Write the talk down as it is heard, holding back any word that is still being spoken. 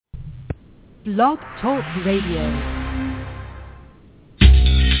Blog Talk Radio.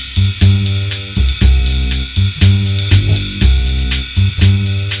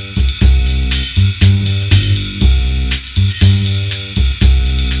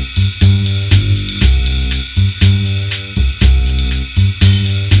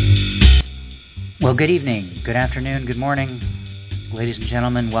 Well, good evening, good afternoon, good morning, ladies and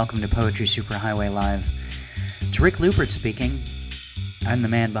gentlemen. Welcome to Poetry Superhighway Live. It's Rick Lupert speaking. I'm the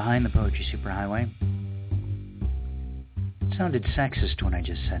man behind the Poetry Superhighway. It sounded sexist when I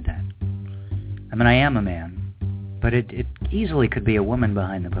just said that. I mean, I am a man, but it easily could be a woman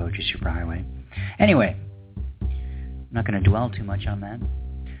behind the Poetry Superhighway. Anyway, I'm not going to dwell too much on that.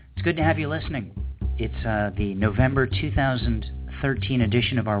 It's good to have you listening. It's the November 2013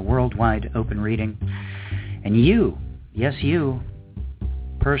 edition of our worldwide open reading. And you, yes you,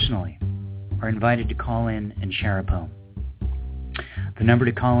 personally, are invited to call in and share a poem. The number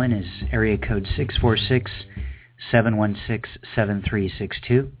to call in is area code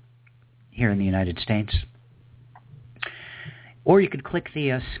 646-716-7362 here in the United States. Or you could click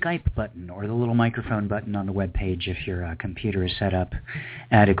the Skype button or the little microphone button on the webpage if your computer is set up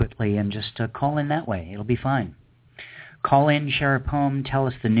adequately, and just call in that way. It'll be fine. Call in, share a poem, tell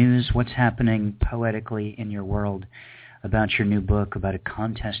us the news, what's happening poetically in your world, about your new book, about a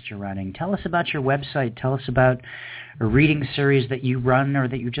contest you're running. Tell us about your website. Tell us about a reading series that you run or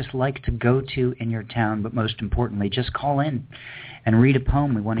that you just like to go to in your town. But most importantly, just call in and read a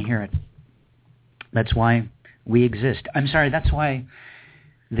poem. We want to hear it. That's why we exist. I'm sorry, that's why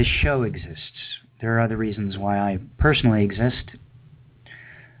the show exists. There are other reasons why I personally exist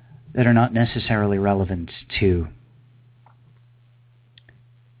that are not necessarily relevant to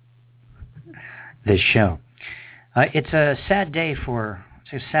this show. It's a sad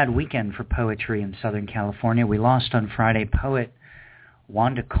weekend for poetry in Southern California. We lost on Friday poet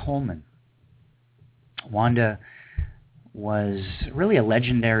Wanda Coleman. Wanda was really a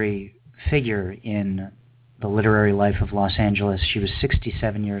legendary figure in the literary life of Los Angeles. She was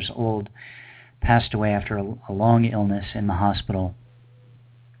 67 years old, passed away after a long illness in the hospital.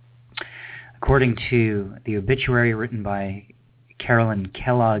 According to the obituary written by Carolyn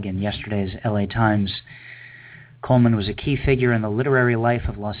Kellogg in yesterday's LA Times, Coleman was a key figure in the literary life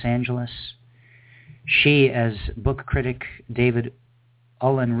of Los Angeles. She, as book critic David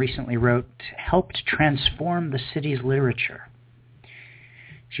Ullen recently wrote, helped transform the city's literature.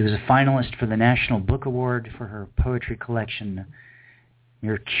 She was a finalist for the National Book Award for her poetry collection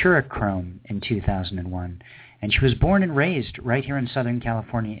Mercurochrome in 2001. And she was born and raised right here in Southern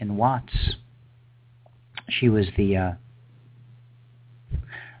California in Watts. She was the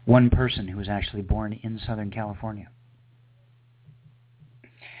one person who was actually born in Southern California.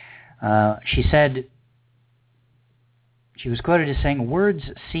 She said, she was quoted as saying, "Words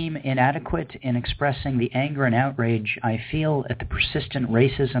seem inadequate in expressing the anger and outrage I feel at the persistent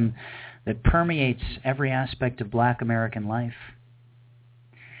racism that permeates every aspect of Black American life."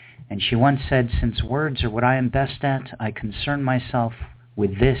 And she once said, "Since words are what I am best at, I concern myself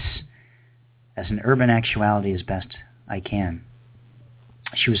with this as an urban actuality as best I can."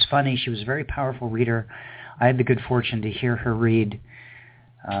 She was funny. She was a very powerful reader. I had the good fortune to hear her read.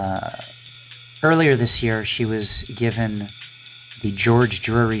 Earlier this year, she was given the George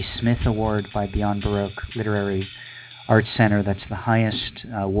Drury Smith Award by Beyond Baroque Literary Arts Center. That's the highest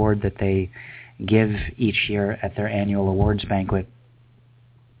award that they give each year at their annual awards banquet.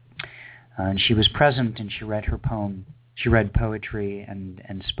 And she was present, and she read her poem. She read poetry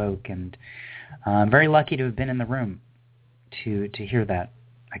and spoke. And I'm very lucky to have been in the room to hear that.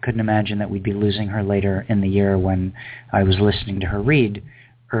 I couldn't imagine that we'd be losing her later in the year when I was listening to her read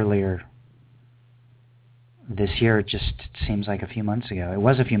earlier this year. It just seems like a few months ago. It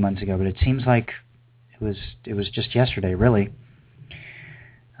was a few months ago, but it seems like it was just yesterday, really.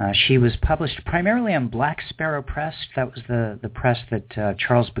 She was published primarily on Black Sparrow Press. That was the press that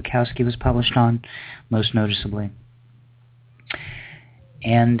Charles Bukowski was published on, most noticeably.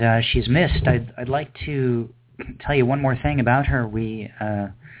 And she's missed. I'd like to tell you one more thing about her. We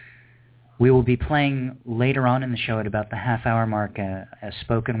will be playing later on in the show at about the half-hour mark a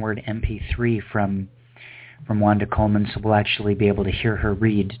spoken word MP3 from Wanda Coleman, so we'll actually be able to hear her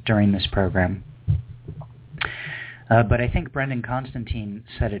read during this program. But I think Brendan Constantine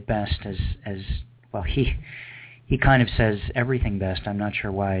said it best as well. He kind of says everything best. I'm not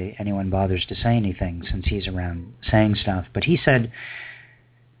sure why anyone bothers to say anything since he's around saying stuff. But he said,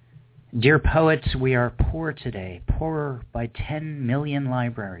 "Dear poets, we are poor today, poorer by 10 million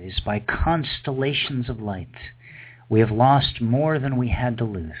libraries, by constellations of light. We have lost more than we had to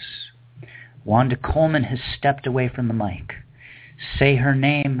lose. Wanda Coleman has stepped away from the mic. Say her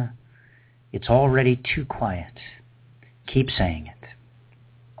name, It's already too quiet. Keep saying it.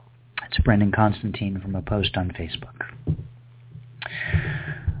 It's Brendan Constantine from a post on Facebook.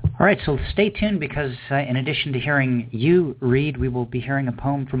 All right, so stay tuned because in addition to hearing you read, we will be hearing a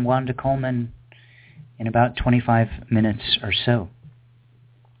poem from Wanda Coleman in about 25 minutes or so.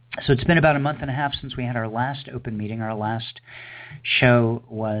 So it's been about a month and a half since we had our last open meeting. Our last show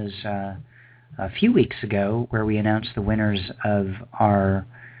was a few weeks ago where we announced the winners of our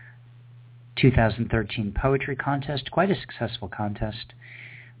 2013 poetry contest, quite a successful contest.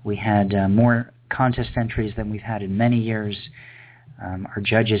 We had more contest entries than we've had in many years. Our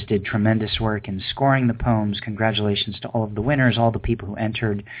judges did tremendous work in scoring the poems. Congratulations to all of the winners, all the people who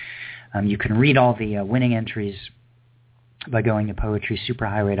entered. You can read all the winning entries by going to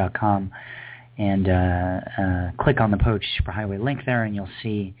poetrysuperhighway.com and click on the Poetry Superhighway link there, and you'll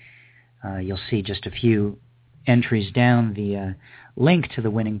see just a few entries down the link to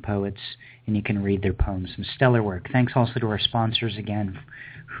the winning poets, and you can read their poems. Some stellar work. Thanks also to our sponsors again,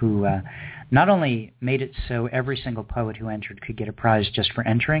 who not only made it so every single poet who entered could get a prize just for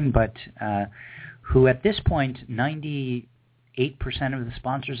entering, but who at this point, 98% of the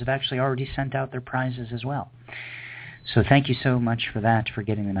sponsors have actually already sent out their prizes as well. So thank you so much for that, for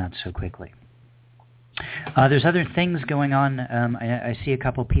getting them out so quickly. There's other things going on. I see a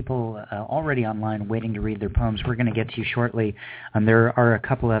couple people already online waiting to read their poems. We're going to get to you shortly. There are a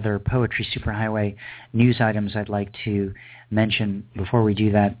couple other Poetry Superhighway news items I'd like to mention before we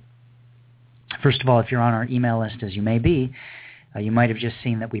do that. First of all, if you're on our email list, as you may be, you might have just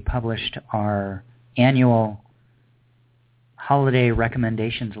seen that we published our annual holiday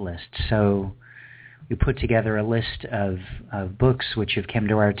recommendations list. So we put together a list of books which have come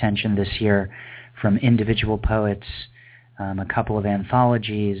to our attention this year from individual poets, a couple of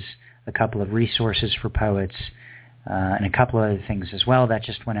anthologies, a couple of resources for poets, and a couple of other things as well that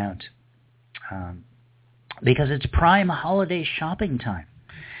just went out. Because it's prime holiday shopping time.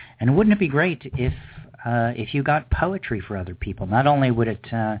 And wouldn't it be great if you got poetry for other people? Not only would it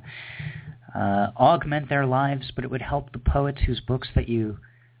augment their lives, but it would help the poets whose books that you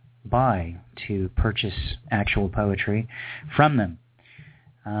buy to purchase actual poetry from them.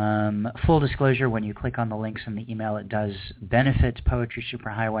 Full disclosure, when you click on the links in the email, it does benefit Poetry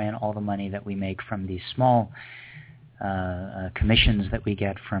Superhighway, and all the money that we make from these small commissions that we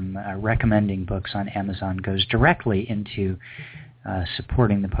get from recommending books on Amazon goes directly into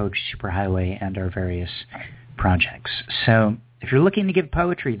supporting the Poetry Superhighway and our various projects. So if you're looking to give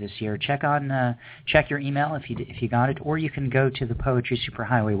poetry this year, check your email if you got it, or you can go to the Poetry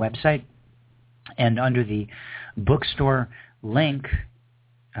Superhighway website, and under the bookstore link,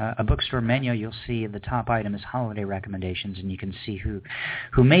 a bookstore menu, you'll see the top item is holiday recommendations, and you can see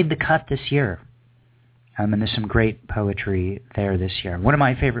who made the cut this year. And there's some great poetry there this year. One of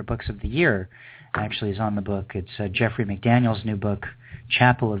my favorite books of the year actually is on the book. It's Jeffrey McDaniel's new book,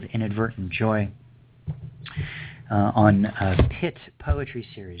 Chapel of Inadvertent Joy, on Pitt Poetry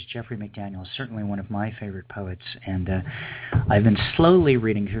Series. Jeffrey McDaniel is certainly one of my favorite poets, and I've been slowly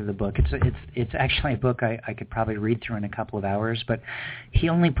reading through the book. It's actually a book I could probably read through in a couple of hours, but he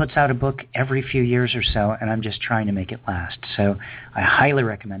only puts out a book every few years or so, and I'm just trying to make it last. So I highly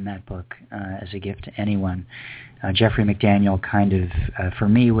recommend that book as a gift to anyone. Jeffrey McDaniel kind of, for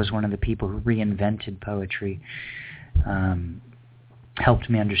me, was one of the people who reinvented poetry, helped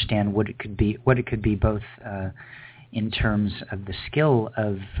me understand what it could be both in terms of the skill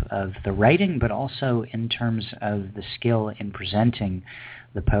of the writing, but also in terms of the skill in presenting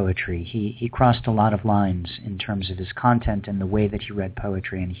the poetry. He crossed a lot of lines in terms of his content and the way that he read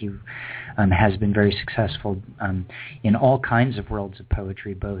poetry, and he has been very successful in all kinds of worlds of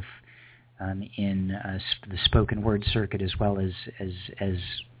poetry, both in the spoken word circuit as well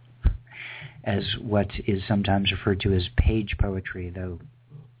as what is sometimes referred to as page poetry, though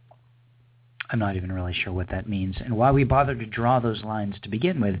I'm not even really sure what that means and why we bother to draw those lines to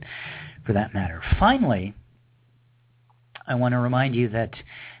begin with, for that matter. Finally, I want to remind you that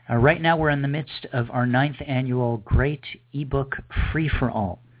right now we're in the midst of our 9th annual Great eBook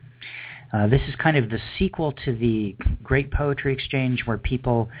Free-for-All. This is kind of the sequel to the Great Poetry Exchange, where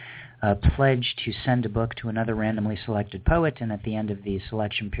people pledge to send a book to another randomly selected poet, and at the end of the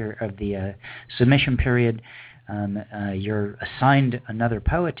submission period, you're assigned another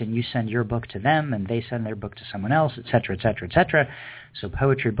poet, and you send your book to them, and they send their book to someone else, etc., etc., etc. So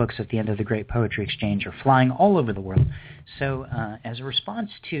poetry books at the end of the Great Poetry Exchange are flying all over the world. So as a response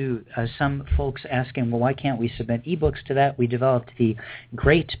to some folks asking, well, why can't we submit ebooks to that, we developed the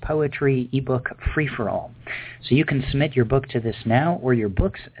Great Poetry ebook Free-for-All. So you can submit your book to this now, or your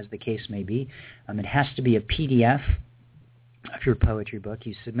books, as the case may be. It has to be a PDF. of your poetry book.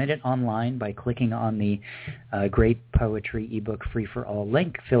 You submit it online by clicking on the Great Poetry ebook Free for All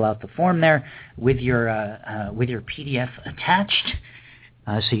link. Fill out the form there with your PDF attached.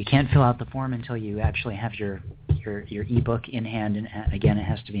 So you can't fill out the form until you actually have your ebook in hand, and again, it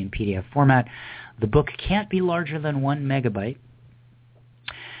has to be in PDF format. The book can't be larger than 1 megabyte.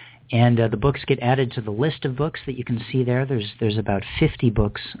 And the books get added to the list of books that you can see there. There's about 50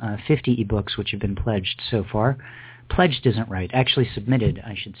 books, 50 ebooks which have been pledged so far. Pledged isn't right. Actually submitted,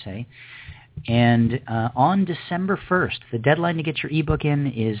 I should say. And on December 1st, the deadline to get your ebook in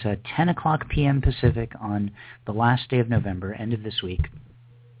is 10 o'clock p.m. Pacific on the last day of November, end of this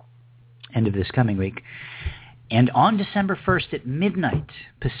coming week. And on December 1st at midnight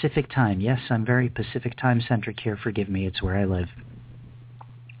Pacific time, yes, I'm very Pacific time centric here, forgive me, it's where I live.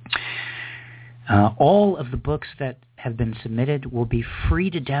 All of the books that have been submitted will be free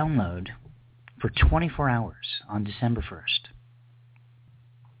to download for 24 hours on December 1st.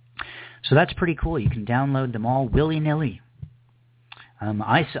 So that's pretty cool. You can download them all willy-nilly.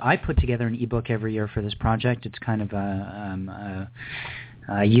 I put together an ebook every year for this project. It's kind of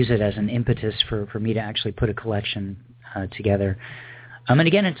I use it as an impetus for me to actually put a collection together. And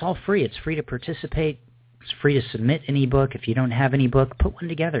again, it's all free. It's free to participate. It's free to submit an ebook. If you don't have an ebook, put one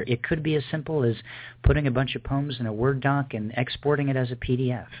together. It could be as simple as putting a bunch of poems in a Word doc and exporting it as a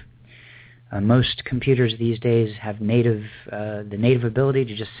PDF. Most computers these days have the native ability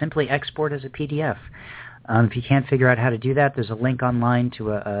to just simply export as a PDF. If you can't figure out how to do that, there's a link online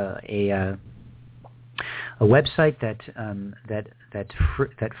to a website that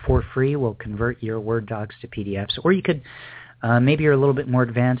for free will convert your Word docs to PDFs. Or you could maybe you're a little bit more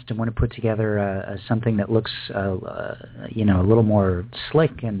advanced and want to put together something that looks a little more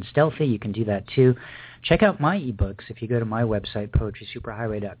slick and stealthy. You can do that too. Check out my ebooks if you go to my website,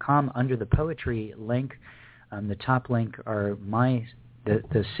 poetrysuperhighway.com. Under the poetry link, the top link are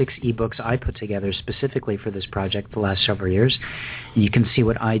the 6 ebooks I put together specifically for this project the last several years. And you can see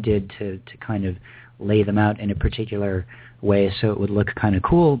what I did to kind of lay them out in a particular way so it would look kind of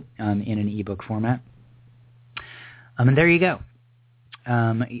cool in an ebook format. And there you go.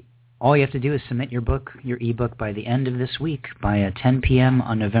 All you have to do is submit your ebook by the end of this week, by 10 p.m.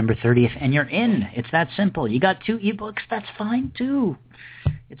 on November 30th, and you're in. It's that simple. You got 2 ebooks, that's fine too.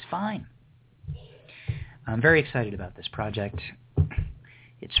 It's fine. I'm very excited about this project.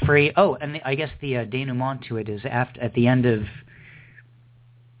 It's free. Oh, and I guess the denouement to it is at the end of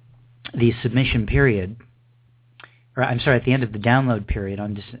the submission period, or I'm sorry, at the end of the download period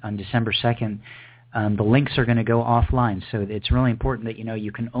on December 2nd, the links are going to go offline, so it's really important that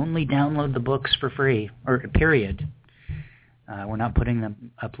you can only download the books for free, or period. We're not putting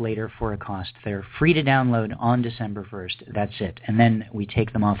them up later for a cost. They're free to download on December 1st. That's it. And then we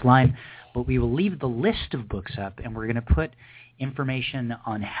take them offline, but we will leave the list of books up, and we're going to put information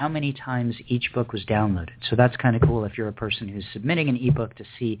on how many times each book was downloaded. So that's kind of cool if you're a person who's submitting an ebook to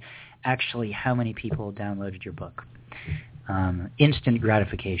see actually how many people downloaded your book. Instant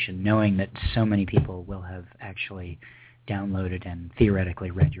gratification, knowing that so many people will have actually downloaded and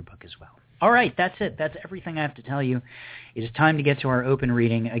theoretically read your book as well. All right, that's it. That's everything I have to tell you. It is time to get to our open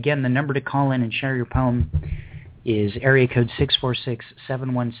reading. Again, the number to call in and share your poem is area code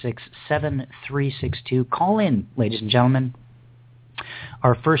 646-716-7362. Call in, ladies and gentlemen.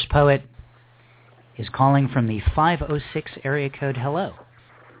 Our first poet is calling from the 506 area code. Hello.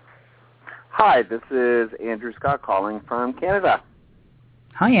 Hi, this is Andrew Scott calling from Canada.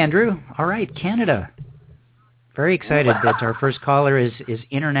 Hi, Andrew. All right, Canada. Very excited that our first caller is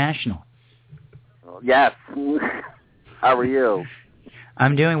international. Yes. How are you?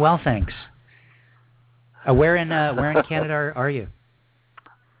 I'm doing well, thanks. Where in Canada are you?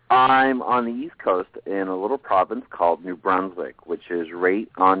 I'm on the East Coast in a little province called New Brunswick, which is right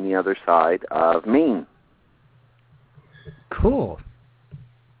on the other side of Maine. Cool.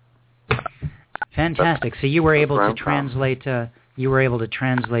 Fantastic. So you were able to translate. You were able to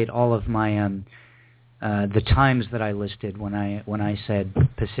translate all of my the times that I listed when I said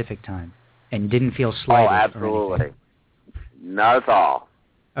Pacific time, and didn't feel slighted. Oh, absolutely. Not at all.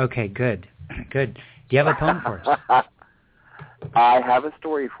 Okay, good. Good. Do you have a poem for us? I have a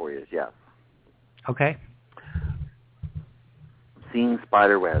story for you. Yes. Okay. Seeing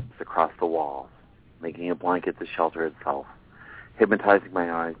spider webs across the wall, making a blanket to shelter itself, hypnotizing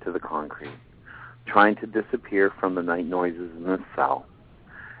my eyes to the concrete, trying to disappear from the night noises in this cell.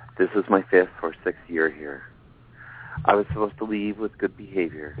 This is my 5th or 6th year here. I was supposed to leave with good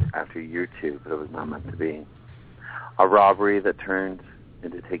behavior after year 2, but it was not meant to be. A robbery that turned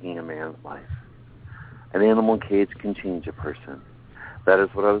into taking a man's life. An animal cage can change a person. That is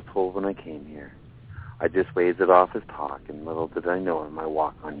what I was told when I came here. I just waved it off as talk, and little did I know in my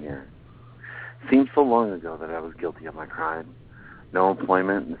walk on here. Seemed so long ago that I was guilty of my crime. No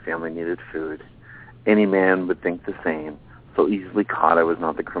employment, and the family needed food. Any man would think the same. So easily caught, I was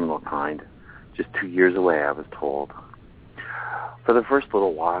not the criminal kind. Just 2 years away, I was told. For the first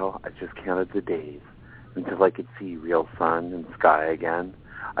little while, I just counted the days until I could see real sun and sky again.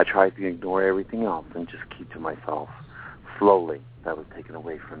 I tried to ignore everything else and just keep to myself. Slowly, that was taken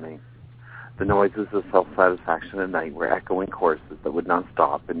away from me. The noises of self-satisfaction at night were echoing choruses that would not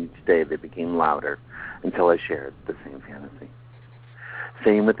stop, and each day they became louder until I shared the same fantasy.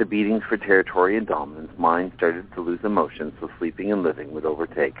 Same with the beatings for territory and dominance. Mine started to lose emotion, so sleeping and living would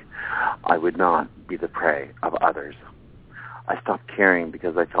overtake. I would not be the prey of others. I stopped caring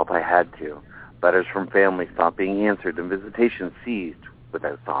because I felt I had to. Letters from family stopped being answered, and visitations ceased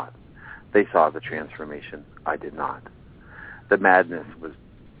without thought. They saw the transformation. I did not. The madness was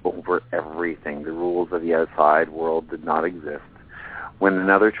over everything. The rules of the outside world did not exist. When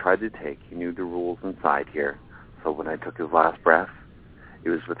another tried to take, he knew the rules inside here. So when I took his last breath, it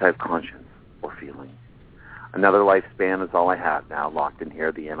was without conscience or feeling. Another lifespan is all I have now, locked in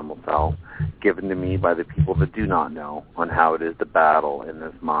here, the animal cell, given to me by the people that do not know on how it is to battle in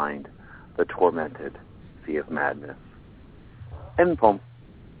this mind, the tormented sea of madness. End poem.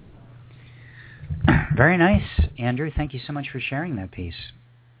 Very nice, Andrew. Thank you so much for sharing that piece.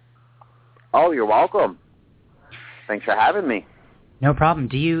 Oh, you're welcome. Thanks for having me. No problem.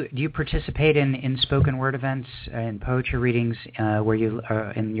 Do you participate in spoken word events and poetry readings where you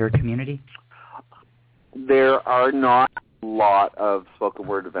in your community? There are not a lot of spoken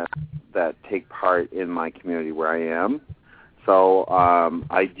word events that take part in my community where I am. So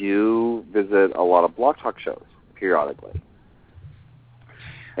I do visit a lot of Blog Talk shows periodically.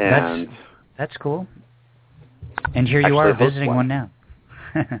 And that's cool. And here you are visiting one now.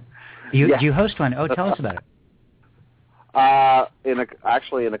 Do you host one? Oh, tell us about it. In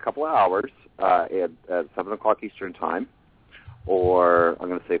a couple of hours at 7 o'clock Eastern Time, or I'm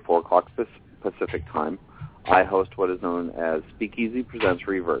going to say 4 o'clock Pacific Time, I host what is known as Speakeasy Presents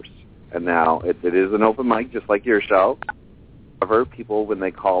Reverse. And now it is an open mic, just like your show. However, people, when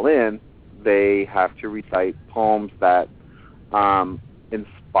they call in, they have to recite poems that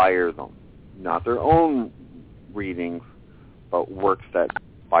inspire them. Not their own readings, but works that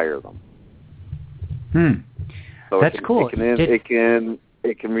inspire them. So that's cool. It can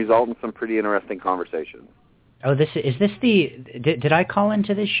result in some pretty interesting conversations. Oh, did I call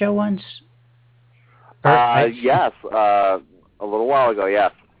into this show once? Yes, a little while ago,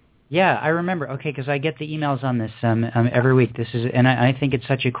 yes. Yeah, I remember. Okay, because I get the emails on this every week. I think it's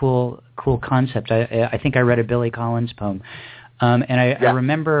such a cool concept. I think I read a Billy Collins poem, and I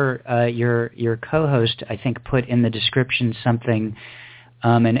remember your co-host, I think, put in the description something,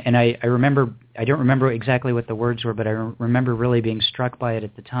 and I remember. I don't remember exactly what the words were, but I remember really being struck by it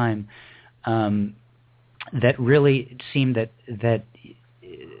at the time. That really seemed that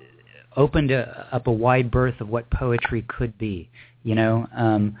opened up a wide berth of what poetry could be,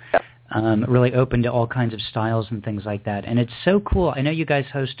 really open to all kinds of styles and things like that. And it's so cool. I know you guys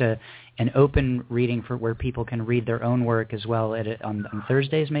host an open reading for where people can read their own work as well on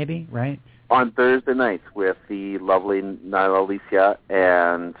Thursdays, maybe, right? On Thursday nights with the lovely Nyla Alicia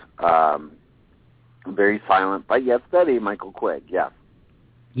and very silent but yet steady Michael Quigg, yeah.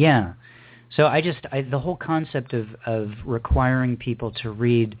 Yeah. So the whole concept of requiring people to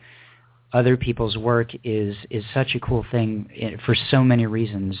read other people's work is such a cool thing for so many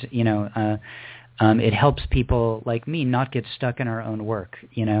reasons. It helps people like me not get stuck in our own work,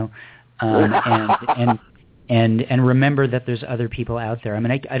 and remember that there's other people out there. I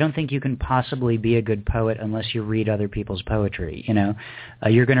mean, I don't think you can possibly be a good poet unless you read other people's poetry.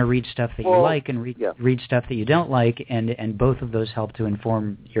 You're going to read stuff that you like and read stuff that you don't like, and both of those help to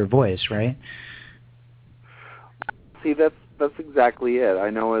inform your voice, right? See, that's exactly it.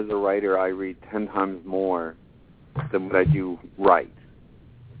 I know as a writer I read 10 times more than what I do write.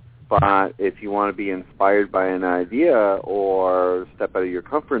 But if you want to be inspired by an idea or step out of your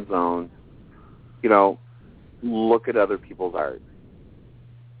comfort zone, look at other people's art.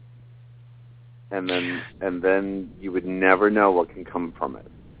 And then you would never know what can come from it.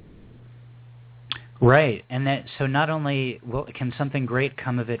 Right, and so not only can something great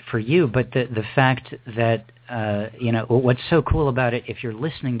come of it for you, but the fact that what's so cool about it, if you're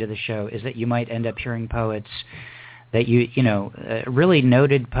listening to the show, is that you might end up hearing poets that really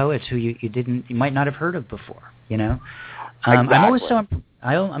noted poets who you might not have heard of before. Exactly.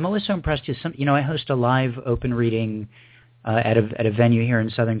 I'm always so impressed. I host a live open reading at a venue here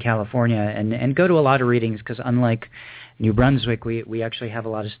in Southern California, and go to a lot of readings because unlike New Brunswick, we actually have a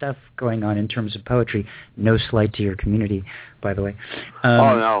lot of stuff going on in terms of poetry. No slight to your community, by the way.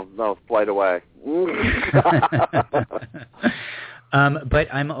 No, flight away. But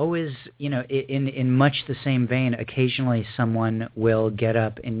I'm always, in much the same vein, occasionally someone will get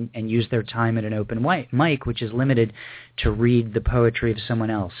up and use their time at an open mic, which is limited to read the poetry of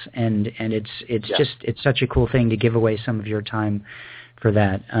someone else. And it's such a cool thing to give away some of your time for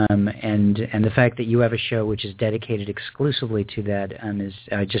that. And the fact that you have a show which is dedicated exclusively to that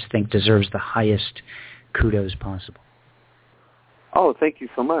I just think deserves the highest kudos possible. Oh, thank you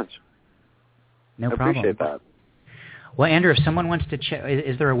so much. No I problem. appreciate that. Well, Andrew, if someone wants to check,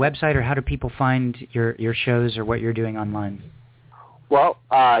 is there a website, or how do people find your shows or what you're doing online? Well,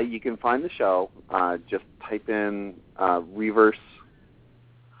 you can find the show. Just type in Reverse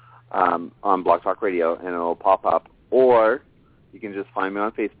on Blog Talk Radio, and it'll pop up. Or you can just find me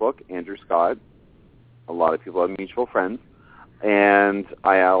on Facebook, Andrew Scott. A lot of people have mutual friends. And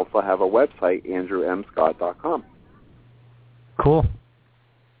I also have a website, andrewmscott.com. Cool.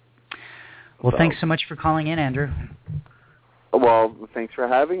 Well, thanks so much for calling in, Andrew. Well, thanks for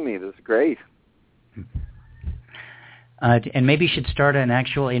having me. This is great. And maybe you should start an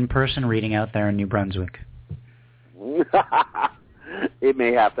actual in-person reading out there in New Brunswick. It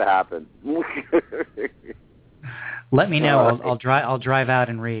may have to happen. Let me know. I'll drive out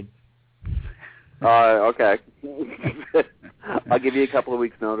and read. Okay. I'll give you a couple of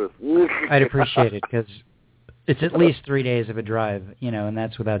weeks' notice. I'd appreciate it, because it's at least 3 days of a drive, and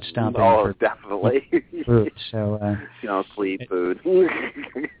that's without stopping. Oh, definitely. Food, so sleep, food.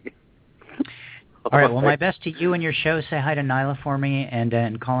 All right. Well, my best to you and your show. Say hi to Nyla for me,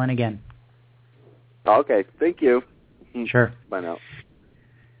 and call in again. Okay. Thank you. Sure. Bye now.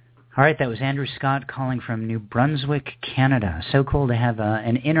 All right. That was Andrew Scott calling from New Brunswick, Canada. So cool to have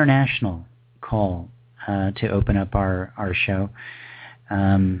an international call to open up our show.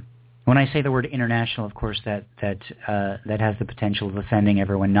 When I say the word international, of course, that has the potential of offending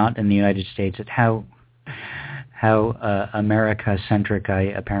everyone not in the United States. It's how America-centric I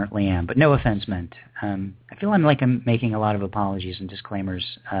apparently am. But no offense meant. I feel I'm making a lot of apologies and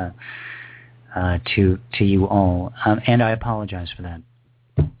disclaimers to you all, and I apologize for that.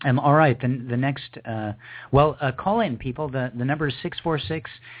 All right, the next, call in, people. The number is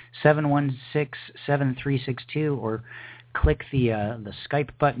 646-716-7362, or click the Skype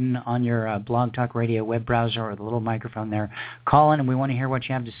button on your Blog Talk Radio web browser, or the little microphone there. Call in, and we want to hear what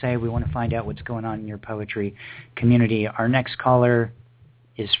you have to say. We want to find out what's going on in your poetry community. Our next caller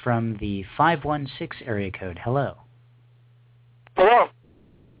is from the 516 area code. Hello. Hello.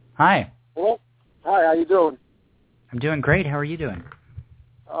 Hi. Hello. Hi, how you doing? I'm doing great. How are you doing?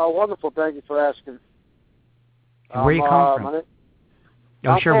 Wonderful. Thank you for asking. Where are you calling from?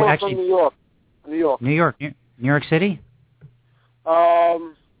 I'm sure. Actually, from New York. New York City?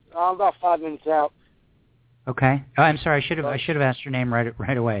 I'm about 5 minutes out. Okay. Oh, I'm sorry. I should have asked your name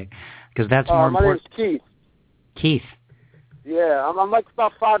right away, because that's more important. My name's Keith. Keith. Yeah, I'm like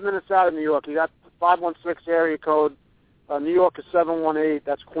about 5 minutes out of New York. You got 516 area code. New York is 718.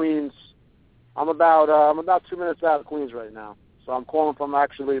 That's Queens. I'm about 2 minutes out of Queens right now. So I'm calling from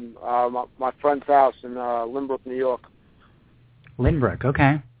actually my friend's house in Lyndbrook, New York. Lyndbrook.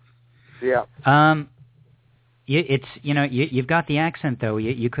 Okay. Yeah. You've got the accent though.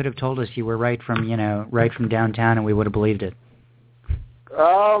 You could have told us you were right from downtown, and we would have believed it.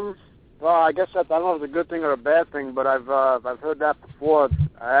 Well, I guess I don't know if it's a good thing or a bad thing, but I've heard that before.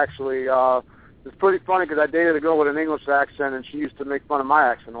 I actually it's pretty funny, because I dated a girl with an English accent, and she used to make fun of my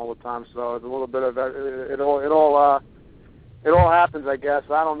accent all the time. So it's a little bit of it all happens, I guess.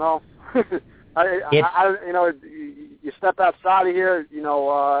 I don't know. You step outside of here,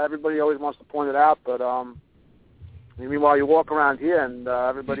 everybody always wants to point it out, but meanwhile you walk around here and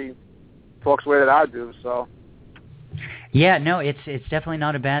everybody talks the way that I do. So. Yeah, no, it's definitely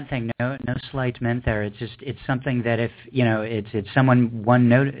not a bad thing. No slight meant there. It's something that if it's someone one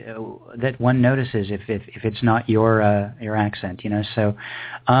notices if it's not your accent, So,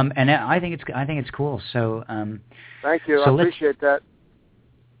 and I think it's cool. So. Thank you. So I appreciate that.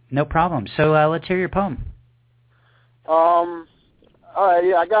 No problem. So let's hear your poem. All right.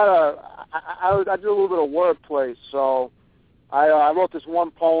 Yeah, I do a little bit of wordplay. So I wrote this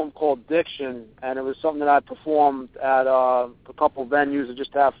one poem called Diction, and it was something that I performed at a couple venues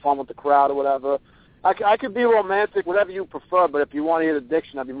just to have fun with the crowd or whatever. I could be romantic, whatever you prefer, but if you want to hear the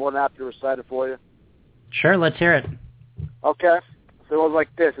diction, I'd be more than happy to recite it for you. Sure, let's hear it. Okay. So it goes like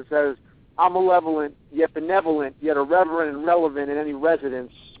this. It says, I'm malevolent, yet benevolent, yet irreverent and relevant in any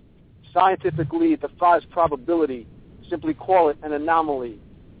residence. Scientifically, it defies probability. Simply call it an anomaly.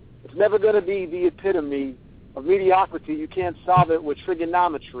 It's never going to be the epitome, of mediocrity, you can't solve it with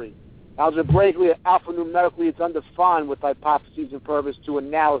trigonometry. Algebraically, alphanumerically, it's undefined with hypotheses and purpose to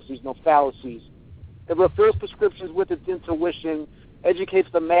analyses, no fallacies. It refers prescriptions with its intuition, educates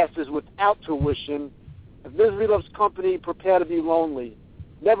the masses without tuition. If misery loves company, prepare to be lonely.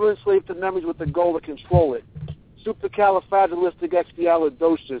 Never enslaved to memories with the goal to control it.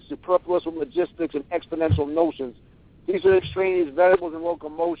 Supercalifragilisticexpialidocious, superfluous with logistics and exponential notions. These are extraneous variables in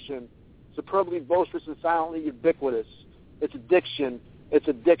locomotion, superbly boisterous and silently ubiquitous. It's addiction. It's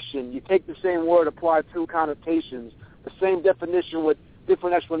addiction. You take the same word, apply two connotations, the same definition with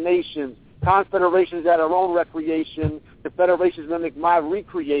different explanations. Confederations at our own recreation. The federations mimic my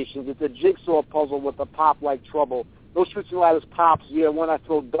recreations. It's a jigsaw puzzle with a pop like trouble. No shoots and ladders pops, yeah, when I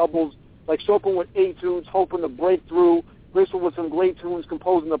throw doubles. Like Chopin with etudes, hoping to break through. Graceful with some great tunes,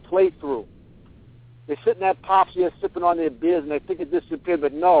 composing the playthrough. They sit in that pops, yeah, sipping on their beers, and they think it disappeared,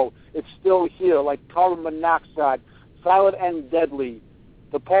 but no, it's still here, like carbon monoxide, silent and deadly.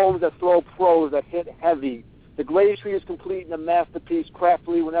 The poems that throw prose that hit heavy. The greatest tree is complete in a masterpiece,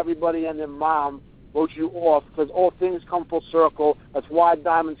 craftily when everybody and their mom wrote you off, because all things come full circle. That's why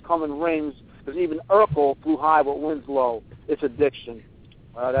diamonds come in rings, because even Urkel flew high but winds low. It's addiction.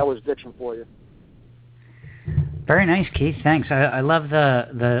 That was diction for you. Very nice, Keith. Thanks. I love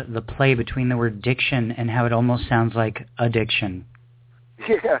the play between the word diction and how it almost sounds like addiction.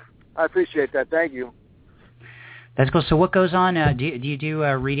 Yeah, I appreciate that. Thank you. That's cool. So what goes on? Do you do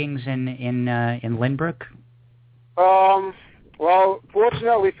readings in Lyndbrook? Well,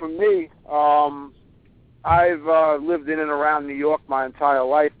 fortunately for me, I've lived in and around New York my entire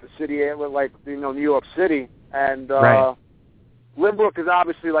life. The city, like New York City, and right. Lyndbrook is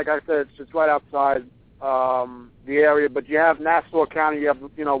obviously, like I said, it's right outside the area. But you have Nassau County, you have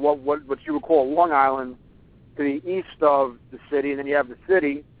what you would call Long Island to the east of the city, and then you have the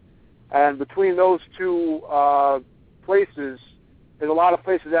city. And between those two places, there's a lot of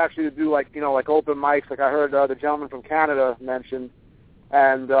places actually to do like open mics, like I heard the gentleman from Canada mention,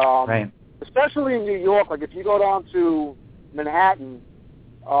 and right. Especially in New York. Like if you go down to Manhattan,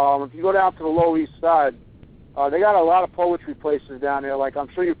 if you go down to the Lower East Side. They got a lot of poetry places down there. Like I'm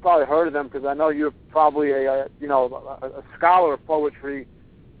sure you've probably heard of them because I know you're probably a scholar of poetry.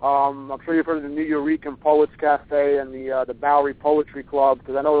 I'm sure you've heard of the New Eurekan Poets Cafe and the Bowery Poetry Club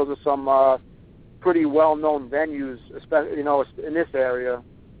because I know those are some pretty well-known venues, especially in this area.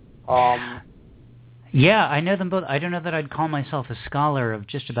 Yeah, I know them both. I don't know that I'd call myself a scholar of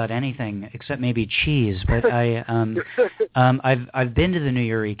just about anything except maybe cheese, but I've been to the New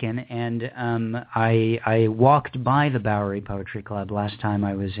Eurekan and I walked by the Bowery Poetry Club last time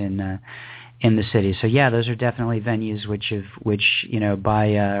I was in the city. So yeah, those are definitely venues which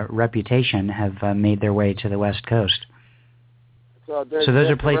by reputation have made their way to the West Coast. So those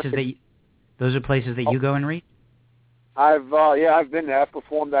are places that you go and read? I've been there. I've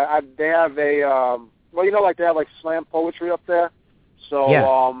performed that. They have a they have like slam poetry up there. So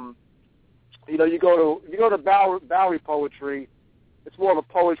yeah. You go to Bowery Poetry, it's more of a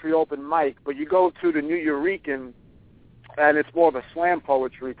poetry open mic. But you go to the New Eurekan, and it's more of a slam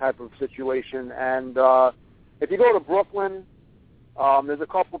poetry type of situation. And if you go to Brooklyn, there's a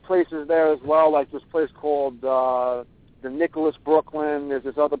couple places there as well, like this place called the Nicholas Brooklyn. There's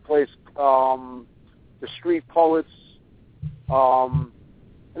this other place, the Street Poets. And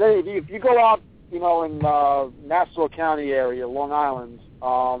then if you go out, in Nassau County area, Long Island,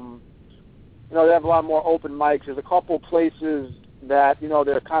 they have a lot more open mics. There's a couple places that,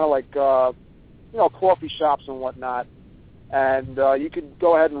 they're kind of like, coffee shops and whatnot. And you could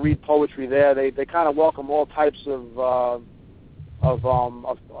go ahead and read poetry there. They kind of welcome all types of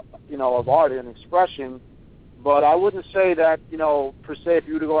art and expression. But I wouldn't say that, per se, if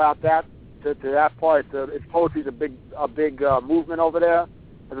you were to go out to that part, if poetry's a big movement over there,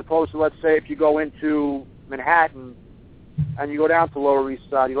 as opposed to, let's say, if you go into Manhattan and you go down to Lower East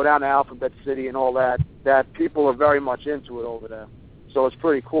Side, you go down to Alphabet City and all that people are very much into it over there. So it's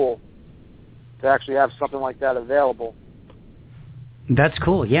pretty cool to actually have something like that available. That's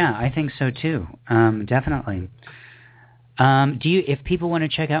cool. Yeah, I think so too. Definitely. If people want to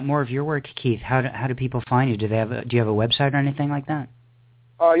check out more of your work, Keith, how do people find you? Do you have a website or anything like that?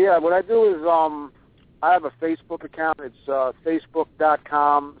 Yeah, what I do is I have a Facebook account. It's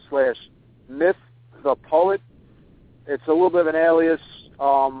facebook.com/myththepoet. It's a little bit of an alias.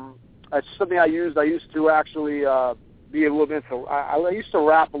 It's something I used. I used to actually be a little bit into. I used to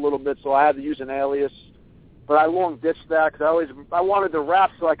rap a little bit, so I had to use an alias. But I long ditched that because I wanted to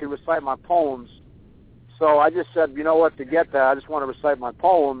rap so I could recite my poems. So I just said, you know what, to get that, I just want to recite my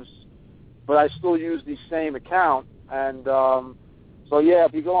poems, but I still use the same account. And so, yeah,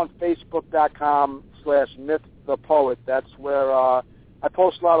 if you go on Facebook.com/myththepoet, facebook.com/myththepoet. That's where I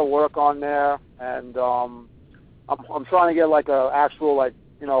post a lot of work on there, and I'm trying to get like a actual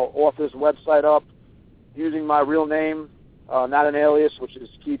author's website up using my real name, not an alias, which is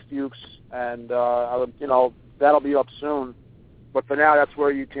Keith Fuchs, and that'll be up soon. But for now, that's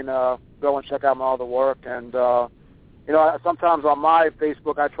where you can go and check out my other work. And sometimes on my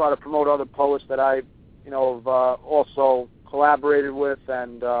Facebook, I try to promote other poets that I have also collaborated with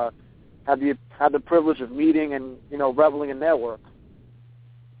and had the privilege of meeting and reveling in their work.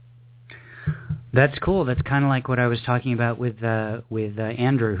 That's cool. That's kind of like what I was talking about with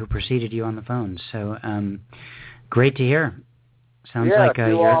Andrew, who preceded you on the phone. So great to hear. Sounds like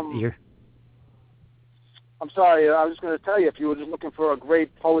you're. I'm sorry. I was just going to tell you, if you were just looking for a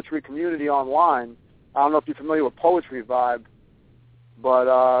great poetry community online, I don't know if you're familiar with Poetry Vibe,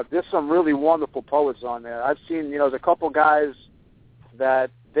 but there's some really wonderful poets on there. I've seen, there's a couple guys that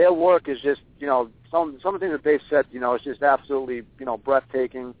their work is just, some of the things that they've said, it's just absolutely,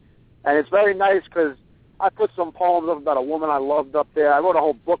 breathtaking. And it's very nice because I put some poems up about a woman I loved up there. I wrote a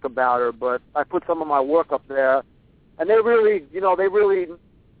whole book about her, but I put some of my work up there, and they really,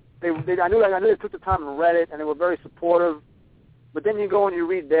 I knew they took the time and read it, and they were very supportive. But then you go and you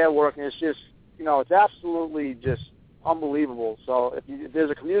read their work, and it's just, it's absolutely just unbelievable. So if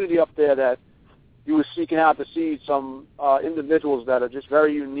there's a community up there that you were seeking out to see some individuals that are just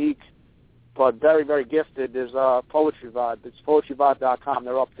very unique, but very, very gifted, there's Poetry Vibe. It's poetryvibe.com.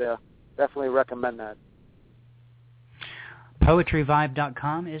 They're up there. Definitely recommend that.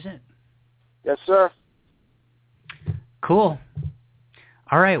 Poetryvibe.com, is it? Yes, sir. Cool.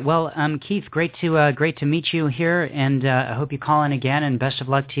 All right. Well, Keith, great to meet you here, and I hope you call in again. And best of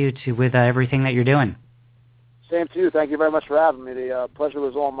luck to you with everything that you're doing. Same to you. Thank you very much for having me. The pleasure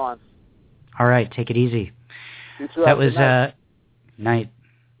was all mine. All right. Take it easy. You too. That was night.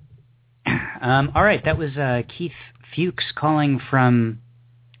 All right. That was Keith Fuchs calling from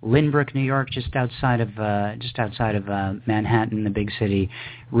Lyndbrook, New York, just outside of Manhattan, the big city,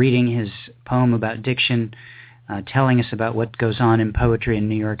 reading his poem about diction. Telling us about what goes on in poetry in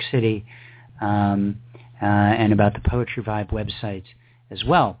New York City, and about the Poetry Vibe website as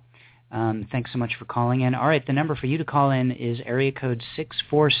well. Thanks so much for calling in. All right, the number for you to call in is area code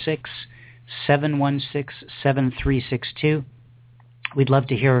 646-716-7362. We'd love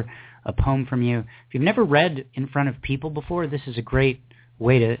to hear a poem from you. If you've never read in front of people before, this is a great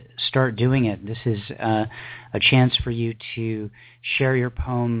way to start doing it. This is a chance for you to share your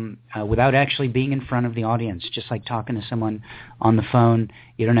poem without actually being in front of the audience, just like talking to someone on the phone.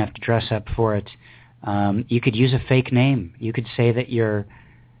 You don't have to dress up for it. You could use a fake name. You could say that you're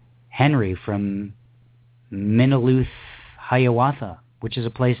Henry from Miniluth, Hiawatha, which is a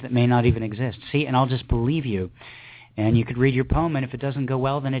place that may not even exist. See, and I'll just believe you. And you could read your poem, and if it doesn't go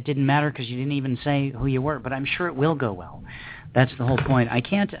well, then it didn't matter because you didn't even say who you were. But I'm sure it will go well. That's the whole point. I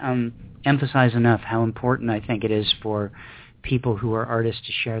can't emphasize enough how important I think it is for people who are artists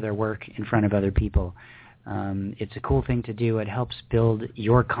to share their work in front of other people. It's a cool thing to do. It helps build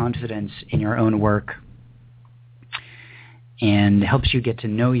your confidence in your own work and helps you get to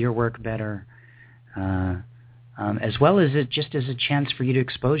know your work better, as well as it just as a chance for you to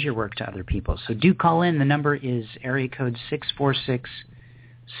expose your work to other people. So do call in. The number is area code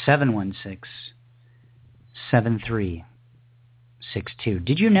 646-716-7362.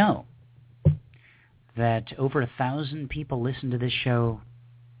 Did you know that over 1,000 people listen to this show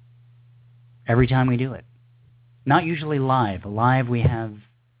every time we do it? Not usually live. Live we have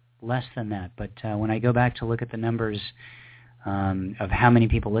less than that, but when I go back to look at the numbers of how many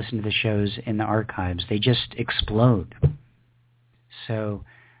people listen to the shows in the archives, they just explode. So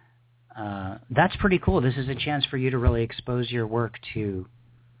that's pretty cool. This is a chance for you to really expose your work to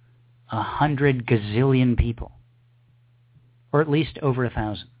 100 gazillion people, or at least over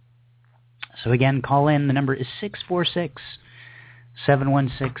 1,000. So again, call in. The number is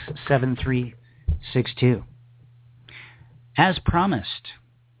 646-716-7362. As promised,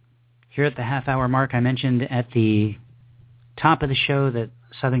 here at the half-hour mark, I mentioned at the top of the show that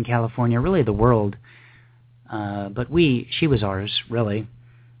Southern California, really the world, but she was ours, really,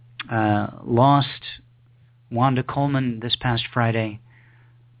 lost Wanda Coleman this past Friday.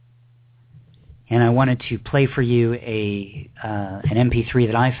 And I wanted to play for you an MP3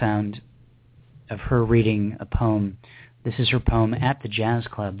 that I found of her reading a poem. This is her poem, At the Jazz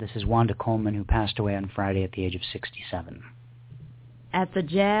Club. This is Wanda Coleman, who passed away on Friday at the age of 67. At the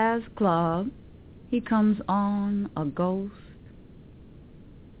jazz club, he comes on a ghost.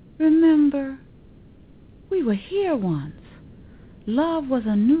 Remember, we were here once. Love was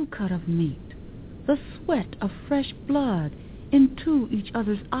a new cut of meat, the sweat of fresh blood into each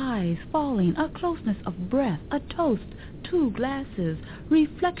other's eyes, falling, a closeness of breath, a toast, 2 glasses,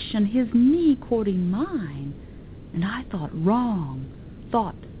 reflection, his knee courting mine. And I thought wrong,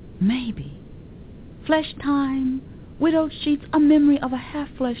 thought maybe. Flesh time, widowed sheets, a memory of a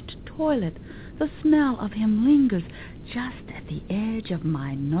half-fleshed toilet. The smell of him lingers just at the edge of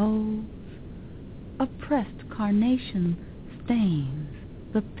my nose. A pressed carnation stains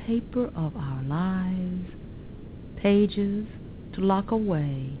the paper of our lives, pages to lock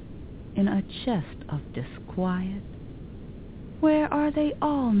away in a chest of disquiet. Where are they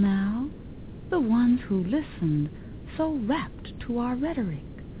all now, the ones who listened so rapt to our rhetoric,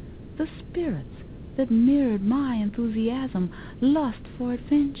 the spirits that mirrored my enthusiasm, lust for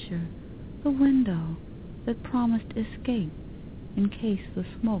adventure, the window that promised escape in case the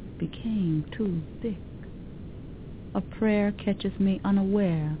smoke became too thick? A prayer catches me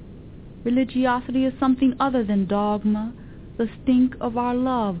unaware. Religiosity is something other than dogma, the stink of our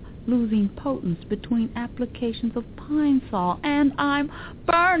love losing potence between applications of pine sol, and I'm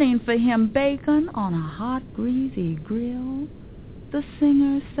burning for him, bacon on a hot, greasy grill. The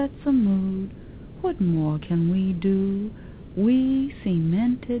singer sets a mood. What more can we do? We,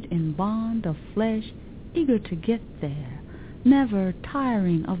 cemented in bond of flesh, eager to get there, never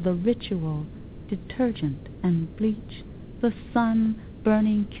tiring of the ritual, detergent and bleach, the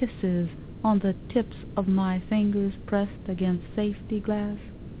sun-burning kisses on the tips of my fingers pressed against safety glass.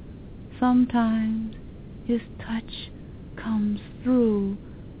 Sometimes his touch comes through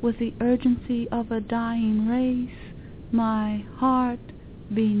with the urgency of a dying race, my heart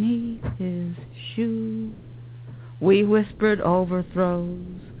beneath his shoe. We whispered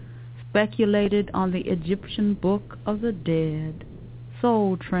overthrows, speculated on the Egyptian book of the dead,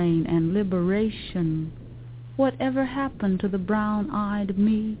 Soul Train and liberation. Whatever happened to the brown-eyed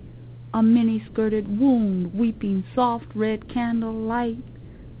me, a mini-skirted wound weeping soft red candle light?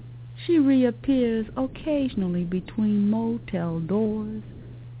 She reappears occasionally between motel doors,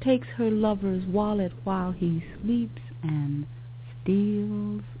 takes her lover's wallet while he sleeps, and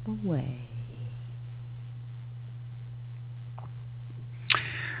steals away.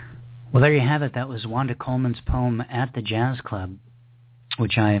 Well, there you have it. That was Wanda Coleman's poem At the Jazz Club,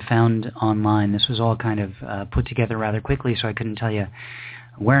 which I found online. This was all kind of put together rather quickly, so I couldn't tell you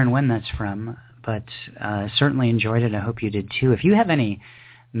where and when that's from, but certainly enjoyed it. I hope you did too. If you have any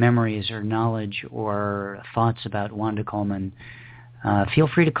memories or knowledge or thoughts about Wanda Coleman, feel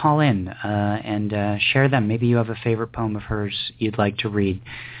free to call in and share them. Maybe you have a favorite poem of hers you'd like to read.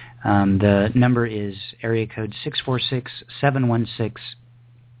 The number is area code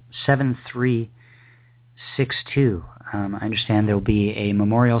 646-716-7362. I understand there will be a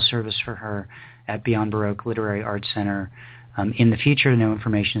memorial service for her at Beyond Baroque Literary Arts Center in the future. No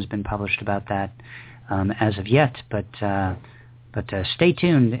information has been published about that as of yet, but stay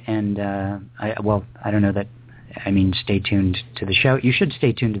tuned. And I don't know that I mean stay tuned to the show. You should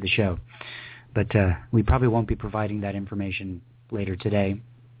stay tuned to the show, but we probably won't be providing that information later today.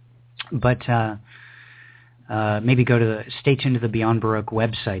 But maybe stay tuned to the Beyond Baroque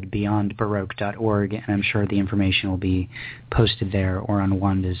website, beyondbaroque.org, and I'm sure the information will be posted there or on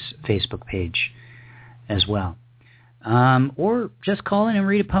Wanda's Facebook page as well. Or just call in and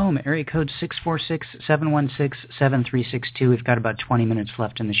read a poem. Area code 646-716-7362. We've got about 20 minutes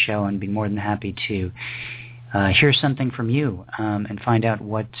left in the show, and be more than happy to hear something from you and find out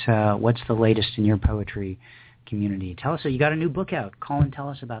what's the latest in your poetry community. Tell us, you got a new book out. Call and tell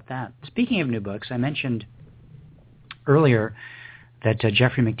us about that. Speaking of new books, I mentioned earlier that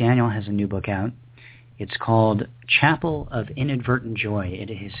Jeffrey McDaniel has a new book out. It's called Chapel of Inadvertent Joy. It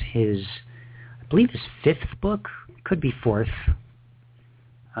is his, I believe, his 5th book. Could be 4th.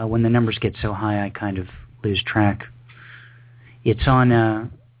 When the numbers get so high, I kind of lose track. It's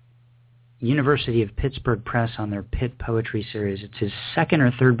on University of Pittsburgh Press on their Pitt Poetry Series. It's his 2nd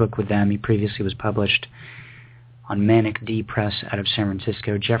or 3rd book with them. He previously was published on Manic D Press out of San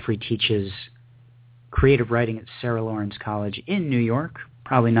Francisco. Jeffrey teaches creative writing at Sarah Lawrence College in New York,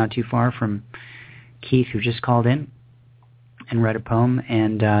 probably not too far from Keith, who just called in and read a poem.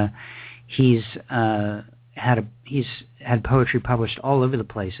 And he's had poetry published all over the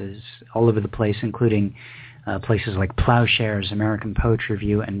place, including places like Plowshares, American Poetry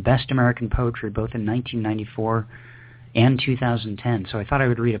Review, and Best American Poetry, both in 1994 and 2010. So I thought I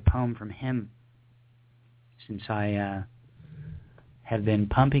would read a poem from him, since I have been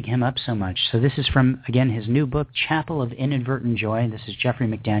pumping him up so much. So this is from, again, his new book, Chapel of Inadvertent Joy. This is Jeffrey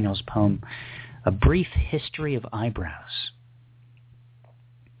McDaniel's poem, A Brief History of Eyebrows.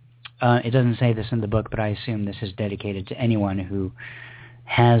 It doesn't say this in the book, but I assume this is dedicated to anyone who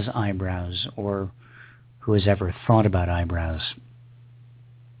has eyebrows or who has ever thought about eyebrows,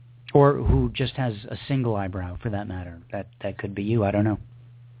 or who just has a single eyebrow, for that matter. That could be you, I don't know.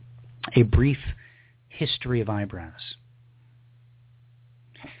 A brief history of eyebrows.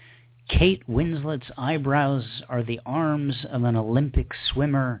 Kate Winslet's eyebrows are the arms of an Olympic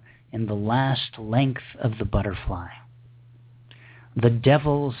swimmer in the last length of the butterfly. The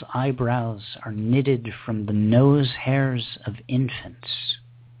devil's eyebrows are knitted from the nose hairs of infants.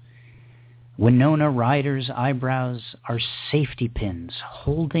 Winona Ryder's eyebrows are safety pins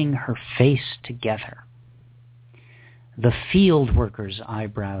holding her face together. The field worker's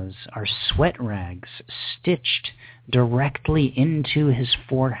eyebrows are sweat rags stitched directly into his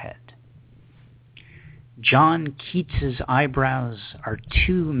forehead. John Keats's eyebrows are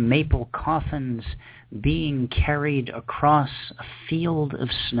two maple coffins being carried across a field of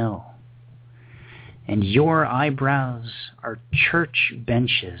snow. And your eyebrows are church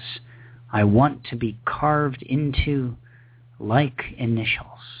benches I want to be carved into like initials.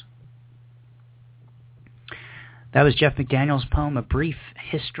 That was Jeff McDaniel's poem, A Brief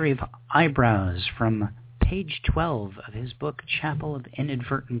History of Eyebrows, from page 12 of his book, Chapel of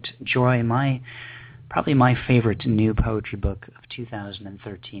Inadvertent Joy, probably my favorite new poetry book of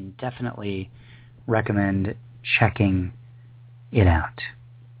 2013. Definitely recommend checking it out.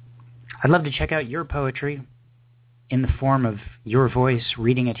 I'd love to check out your poetry in the form of your voice,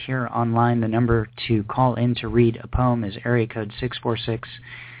 reading it here online. The number to call in to read a poem is area code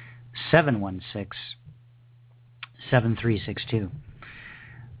 646-716-7362.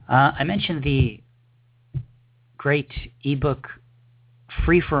 I mentioned the great ebook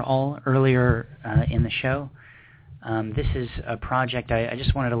Free for All earlier in the show. This is a project, I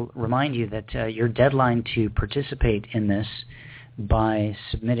just wanted to remind you that your deadline to participate in this by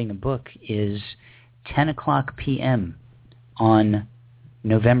submitting a book is 10 o'clock p.m. on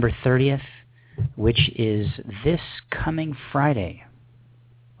November 30th, which is this coming Friday.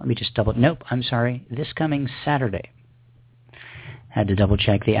 Let me just this coming Saturday. Had to double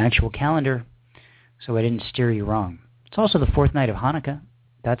check the actual calendar so I didn't steer you wrong. It's also the fourth night of Hanukkah.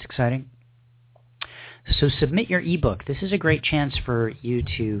 That's exciting. So submit your ebook. This is a great chance for you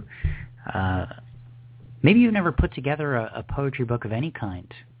to, maybe you've never put together a poetry book of any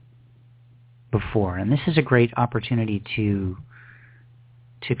kind before, and this is a great opportunity to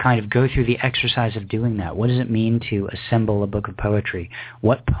kind of go through the exercise of doing that. What does it mean to assemble a book of poetry?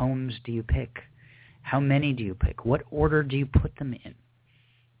 What poems do you pick? How many do you pick? What order do you put them in?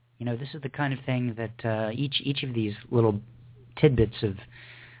 You know, this is the kind of thing that each of these little tidbits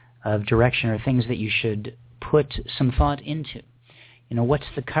of direction are things that you should put some thought into. You know, what's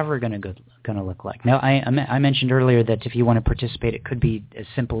the cover going to look like? Now, I mentioned earlier that if you want to participate, it could be as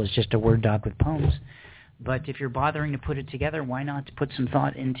simple as just a Word doc with poems. But if you're bothering to put it together, why not put some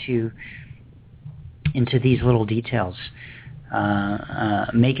thought into these little details?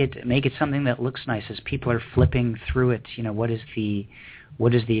 Make it something that looks nice as people are flipping through it. You know, what is the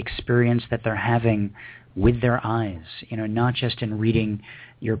experience that they're having with their eyes? You know, not just in reading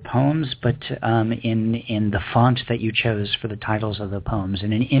your poems, but in the font that you chose for the titles of the poems,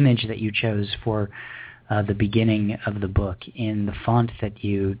 in an image that you chose for the beginning of the book, in the font that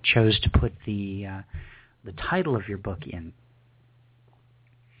you chose to put the title of your book in.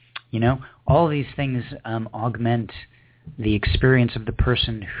 You know, all of these things augment the experience of the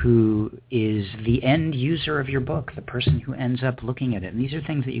person who is the end user of your book, the person who ends up looking at it. And these are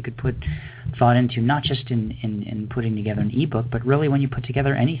things that you could put thought into, not just in putting together an ebook, but really when you put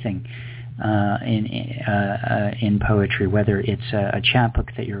together anything in poetry, whether it's a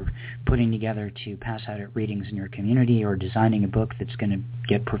chapbook that you're putting together to pass out at readings in your community, or designing a book that's going to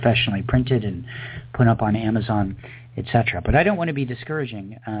get professionally printed and put up on Amazon, etc. But I don't want to be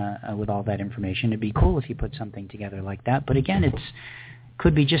discouraging with all that information. It'd be cool if you put something together like that. But again,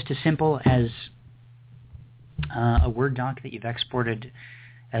 could be just as simple as a Word doc that you've exported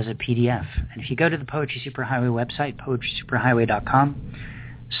as a PDF. And if you go to the Poetry Superhighway website,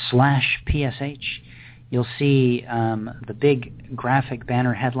 poetrysuperhighway.com/PSH, you'll see the big graphic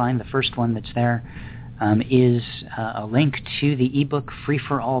banner headline. The first one that's there is a link to the ebook Free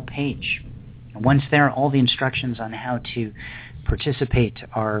for All page. Once there, all the instructions on how to participate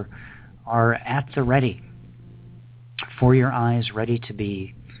are at the ready for your eyes, ready to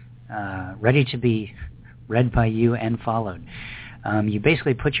be read by you and followed. You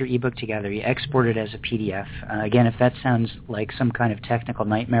basically put your ebook together, you export it as a PDF. Again, if that sounds like some kind of technical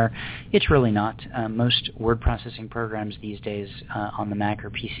nightmare, it's really not. Most word processing programs these days on the Mac or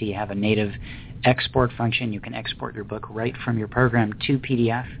PC have a native export function. You can export your book right from your program to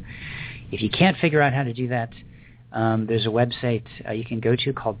PDF. If you can't figure out how to do that, there's a website you can go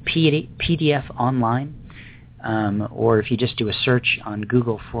to called PDF Online. or if you just do a search on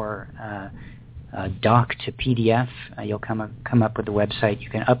Google for doc to PDF, you'll come up with the website. You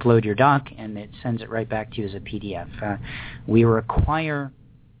can upload your doc, and it sends it right back to you as a PDF. We require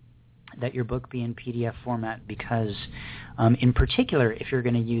that your book be in PDF format because, in particular, if you're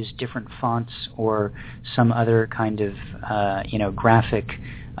going to use different fonts or some other kind of graphic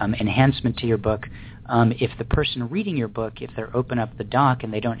enhancement to your book, if the person reading your book, if they open up the doc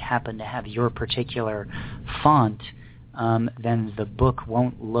and they don't happen to have your particular font, then the book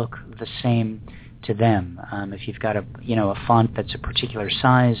won't look the same to them. If you've got a font that's a particular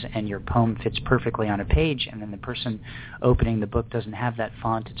size and your poem fits perfectly on a page, and then the person opening the book doesn't have that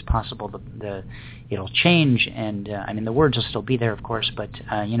font, it's possible it'll change, and the words will still be there, of course, but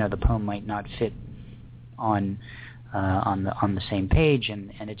the poem might not fit on the same page,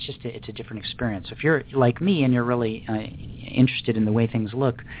 and it's a different experience. If you're like me and you're really interested in the way things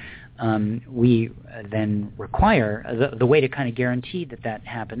look, we then require the way to kind of guarantee that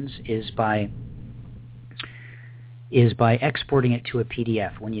happens is by exporting it to a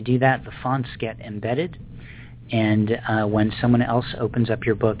PDF. When you do that, the fonts get embedded, and when someone else opens up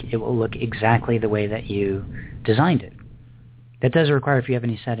your book, it will look exactly the way that you designed it. That does require, if you have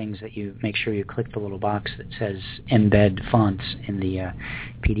any settings, that you make sure you click the little box that says embed fonts in the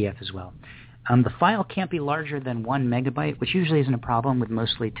PDF as well. The file can't be larger than 1 megabyte, which usually isn't a problem with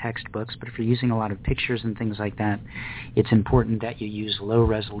mostly text books, but if you're using a lot of pictures and things like that, it's important that you use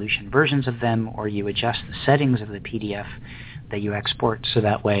low-resolution versions of them, or you adjust the settings of the PDF that you export so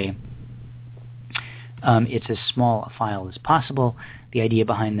that way it's as small a file as possible. The idea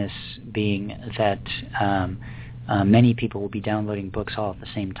behind this being that many people will be downloading books all at the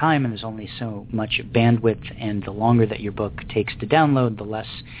same time, and there's only so much bandwidth, and the longer that your book takes to download, the less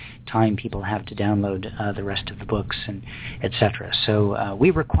time people have to download the rest of the books, and etc. So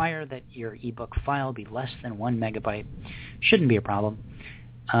we require that your ebook file be less than 1 megabyte. Shouldn't be a problem.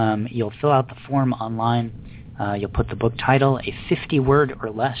 You'll fill out the form online. You'll put the book title, a 50-word or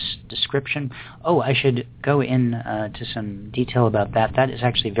less description. Oh, I should go in to some detail about that. That is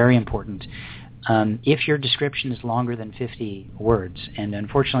actually very important. If your description is longer than 50 words, and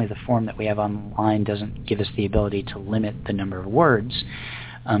unfortunately the form that we have online doesn't give us the ability to limit the number of words,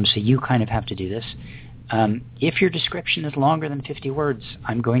 so you kind of have to do this. If your description is longer than 50 words,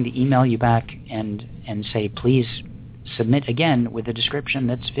 I'm going to email you back and say, please submit again with a description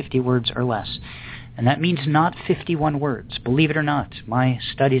that's 50 words or less. And that means not 51 words. Believe it or not, my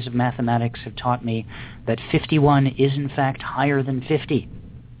studies of mathematics have taught me that 51 is in fact higher than 50.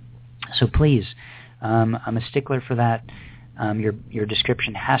 So please, I'm a stickler for that. Your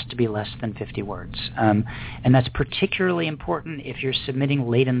description has to be less than 50 words. And that's particularly important if you're submitting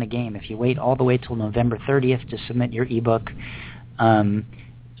late in the game. If you wait all the way till November 30th to submit your ebook, and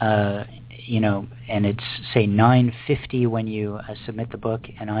it's, say, 9:50 when you submit the book,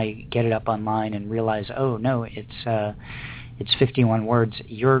 and I get it up online and realize, oh, no, it's 51 words,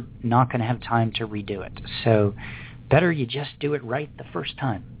 you're not going to have time to redo it. So better you just do it right the first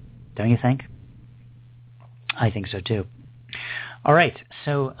time. Don't you think? I think so too. All right,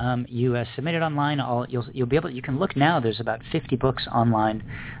 so you submit it online. You'll be able. You can look now. There's about 50 books online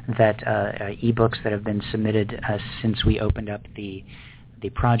that ebooks that have been submitted since we opened up the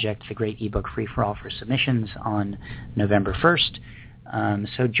project, the Great Ebook Free for All for submissions on November 1st.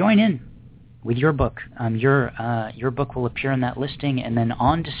 So join in with your book. Your book will appear in that listing, and then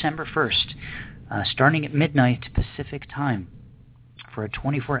on December 1st, starting at midnight Pacific time, for a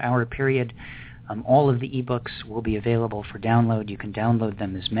 24-hour period, all of the ebooks will be available for download. You can download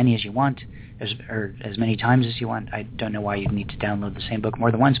them as many as you want, or as many times as you want. I don't know why you need to download the same book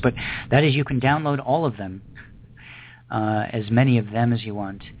more than once, but that is, you can download all of them, as many of them as you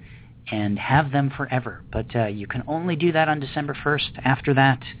want, and have them forever. But you can only do that on December 1st. After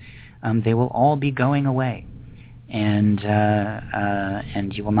that, they will all be going away, and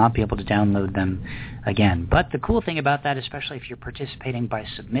you will not be able to download them again. But the cool thing about that, especially if you're participating by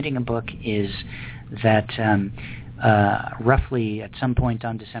submitting a book, is that roughly at some point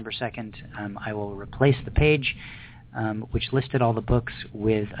on December 2nd, I will replace the page which listed all the books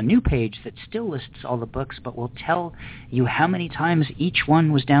with a new page that still lists all the books, but will tell you how many times each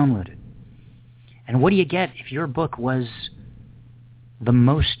one was downloaded. And what do you get if your book was the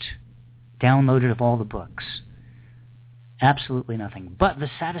most downloaded of all the books? Absolutely nothing. But the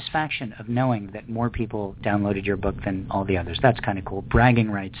satisfaction of knowing that more people downloaded your book than all the others. That's kind of cool.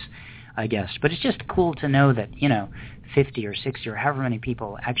 Bragging rights, I guess. But it's just cool to know that, 50 or 60 or however many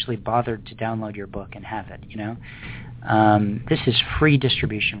people actually bothered to download your book and have it, This is free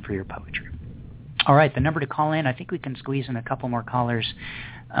distribution for your poetry. All right, the number to call in, I think we can squeeze in a couple more callers.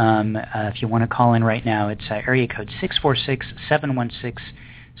 If you want to call in right now, it's area code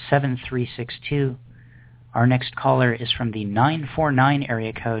 646-716-7362. Our next caller is from the 949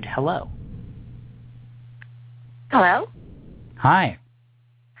 area code. Hello. Hello. Hi.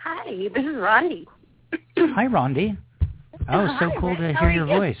 Hi, this is Rondi. Hi, Rondi. Oh, so Hi, cool to Rick. hear your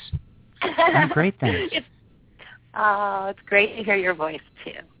voice. I'm great, thanks. It's great to hear your voice,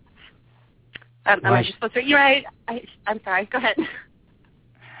 too. Am I just supposed to... You're right. I'm sorry. Go ahead.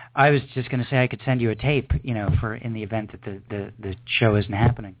 I was just going to say I could send you a tape, for in the event that the show isn't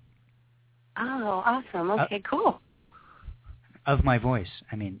happening. Oh, awesome. Okay, cool. Of my voice.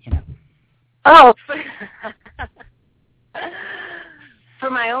 I mean, Oh, for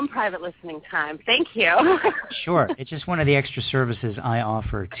my own private listening time. Thank you. Sure. It's just one of the extra services I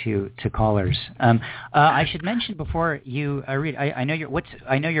offer to callers. I should mention before you read. I know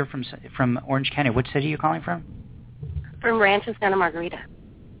you're from Orange County. What city are you calling from? From Rancho Santa Margarita.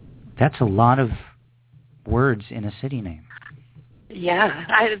 That's a lot of words in a city name.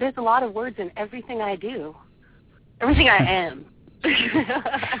 Yeah, there's a lot of words in everything I do. Everything I am.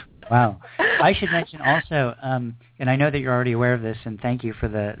 Wow. I should mention also, and I know that you're already aware of this, and thank you for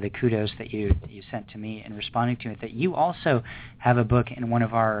the kudos that you sent to me in responding to it, that you also have a book in one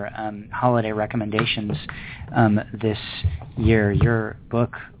of our holiday recommendations this year. Your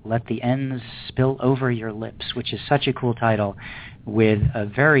book, Let the Ends Spill Over Your Lips, which is such a cool title with a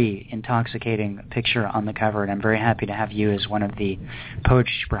very intoxicating picture on the cover, and I'm very happy to have you as one of the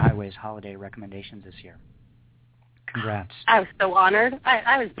Poetry Superhighway's holiday recommendations this year. Congrats. I was so honored.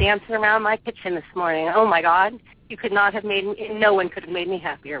 I was dancing around my kitchen this morning. Oh, my God. You could not have made me, no one could have made me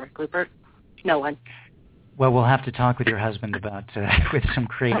happier, Rick Rupert. No one. Well, we'll have to talk with your husband about, with some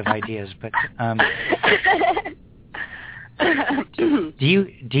creative ideas, but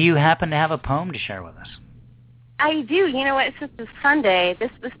do you happen to have a poem to share with us? I do. You know what? It's just a Sunday. This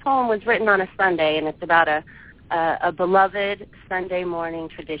poem was written on a Sunday, and it's about a beloved Sunday morning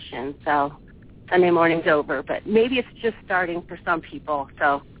tradition. So Sunday morning's over, but maybe it's just starting for some people.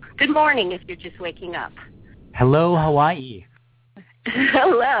 So good morning if you're just waking up. Hello, Hawaii.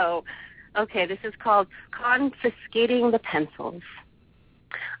 Hello. Okay, this is called Confiscating the Pencils.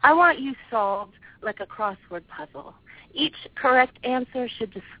 I want you solved like a crossword puzzle. Each correct answer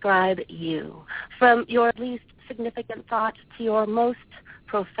should describe you, from your least significant thought to your most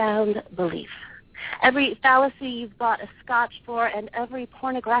profound belief. Every fallacy you've bought a scotch for, and every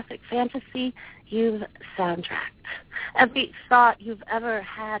pornographic fantasy you've soundtracked. Every thought you've ever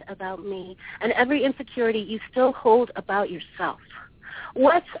had about me, and every insecurity you still hold about yourself.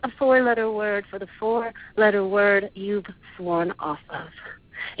 What's a four-letter word for the four-letter word you've sworn off of?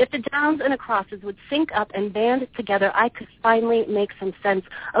 If the downs and the crosses would sync up and band together, I could finally make some sense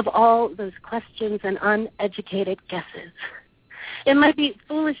of all those questions and uneducated guesses. It might be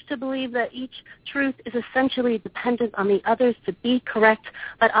foolish to believe that each truth is essentially dependent on the others to be correct,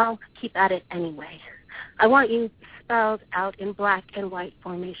 but I'll keep at it anyway. I want you spelled out in black and white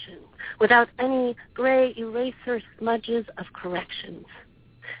formation, without any gray eraser smudges of corrections,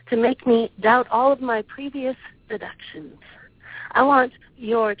 to make me doubt all of my previous deductions. I want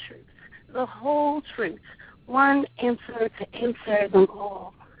your truth, the whole truth, one answer to answer them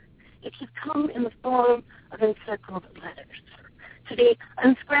all. It should come in the form of encircled letters, to be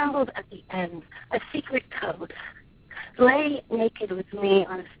unscrambled at the end, a secret code. Lay naked with me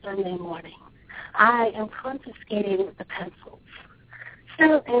on a Sunday morning. I am confiscating the pencils.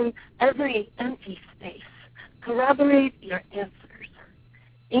 Fill in every empty space. Corroborate your answers.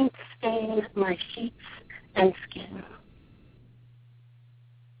 Ink stain my sheets and skin.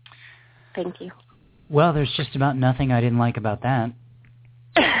 Thank you. Well, there's just about nothing I didn't like about that.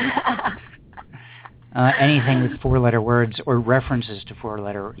 Anything with four-letter words or references to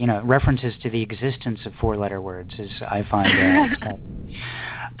references to the existence of four-letter words is, I find, upsetting.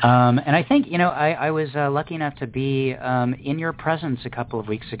 And I think, I was lucky enough to be in your presence a couple of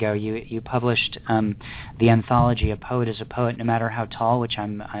weeks ago. You published the anthology, A Poet is a Poet, No Matter How Tall, which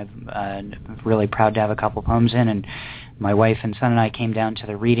I'm really proud to have a couple poems in. And my wife and son and I came down to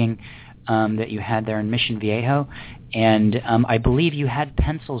the reading that you had there in Mission Viejo. And I believe you had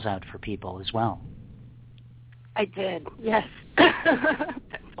pencils out for people as well. I did, yes.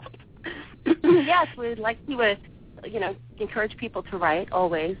 Yes, we'd like to, encourage people to write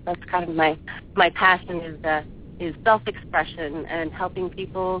always. That's kind of my passion is self-expression and helping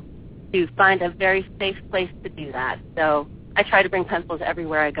people to find a very safe place to do that. So I try to bring pencils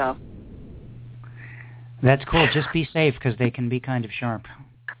everywhere I go. That's cool. Just be safe because they can be kind of sharp.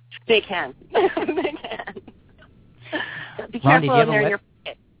 They can. They can. Be Ron, careful in your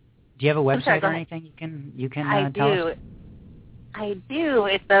pocket. Do you have a website sorry, or anything you can I tell do. us? I do.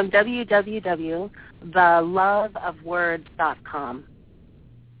 It's www.theloveofwords.com.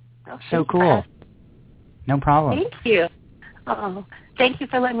 So cool. No problem. Thank you. Oh, thank you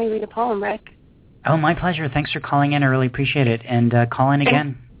for letting me read a poem, Rick. Oh, my pleasure. Thanks for calling in. I really appreciate it. And call in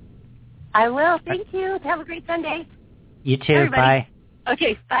again. I will. Thank you. Have a great Sunday. You too. Everybody. Bye.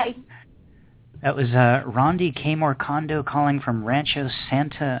 Okay, bye. That was Rondi K. Morcondo calling from Rancho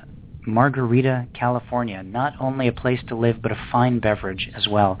Santa Margarita, California. Not only a place to live, but a fine beverage as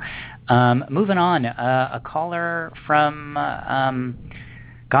well. Moving on, a caller from,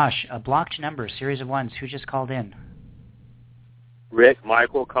 a blocked number, series of ones. Who just called in? Rick,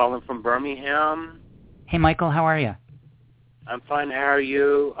 Michael calling from Birmingham. Hey, Michael, how are you? I'm fine. How are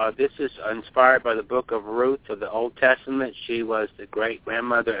you? This is inspired by the book of Ruth of the Old Testament. She was the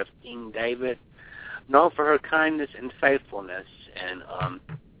great-grandmother of King David, known for her kindness and faithfulness. And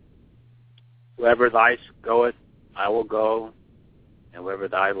wherever thou goeth, I will go, and wherever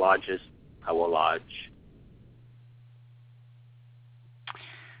thou lodgest, I will lodge.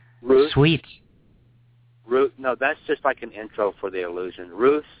 Ruth. Sweet. Ruth. No, that's just like an intro for the illusion.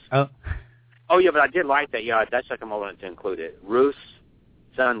 Ruth. Oh, yeah, but I did like that. Yeah, that's like I wanted to include it. Ruth's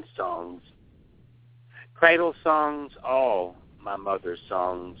sun songs, cradle songs, all my mother's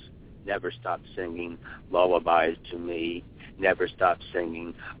songs. Never stop singing lullabies to me. Never stop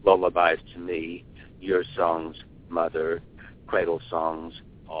singing lullabies to me. Your songs, mother, cradle songs,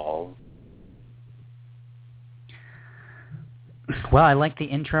 all. Well, I like the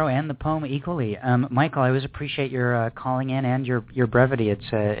intro and the poem equally. Michael, I always appreciate your calling in and your brevity. It's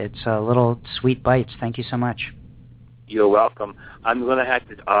a little sweet bites. Thank you so much. You're welcome. I'm going to have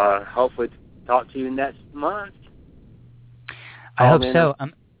to hopefully talk to you next month. I hope so.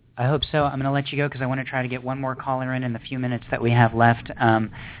 I hope so. I'm going to let you go because I want to try to get one more caller in the few minutes that we have left.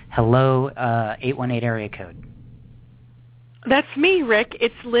 Hello, 818 area code. That's me, Rick.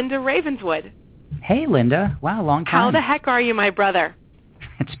 It's Linda Ravenswood. Hey, Linda. Wow, long time. How the heck are you, my brother?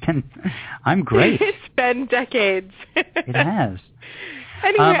 I'm great. It's been decades. It has.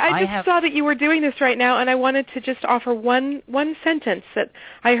 Anyway, I just saw that you were doing this right now, and I wanted to just offer one sentence that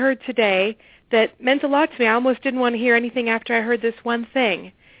I heard today that meant a lot to me. I almost didn't want to hear anything after I heard this one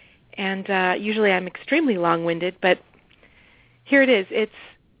thing. And usually I'm extremely long-winded, but here it is. It's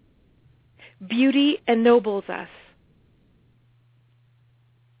beauty ennobles us.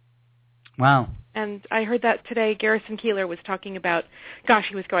 Wow. And I heard that today. Garrison Keillor was talking about,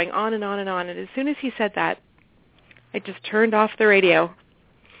 he was going on and on and on. And as soon as he said that, I just turned off the radio.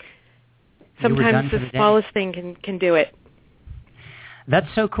 Sometimes the smallest thing can do it. That's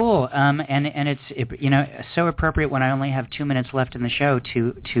so cool, and it's so appropriate when I only have 2 minutes left in the show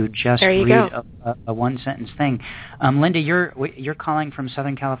to just read a one sentence thing. Linda, you're calling from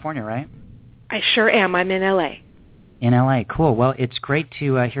Southern California, right? I sure am. I'm in LA. In LA, cool. Well, it's great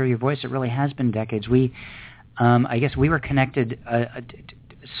to hear your voice. It really has been decades. I guess we were connected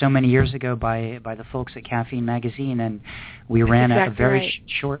so many years ago by the folks at Caffeine Magazine, and we ran a very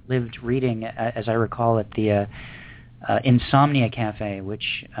short-lived reading, as I recall, at the Insomnia Cafe,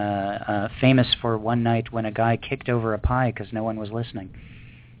 which famous for one night when a guy kicked over a pie because no one was listening.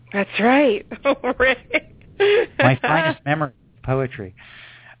 That's right. My finest memory of poetry.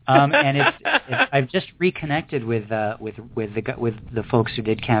 And I've just reconnected with the folks who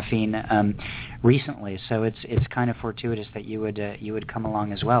did Caffeine recently, so it's kind of fortuitous that you would come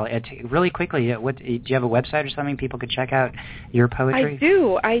along as well. Really quickly, do you have a website or something people could check out your poetry?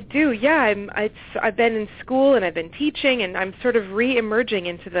 I do. Yeah, I've been in school and I've been teaching, and I'm sort of re-emerging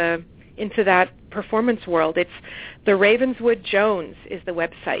into that performance world. It's The Ravenswood Jones is the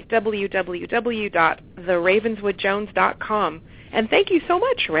website, www.theravenswoodjones.com. And thank you so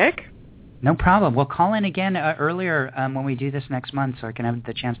much, Rick. No problem. We'll call in again earlier when we do this next month so I can have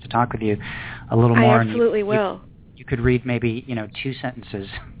the chance to talk with you a little more. I absolutely will. You could read maybe, 2 sentences.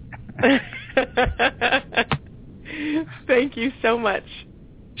 Thank you so much.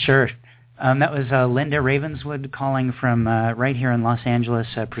 Sure. That was Linda Ravenswood calling from right here in Los Angeles,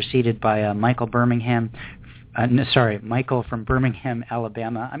 preceded by Michael from Birmingham,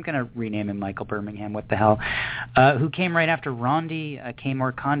 Alabama. I'm going to rename him Michael Birmingham. What the hell? Who came right after Rondi K.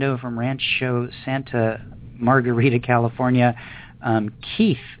 Morcondo from Rancho Santa Margarita, California.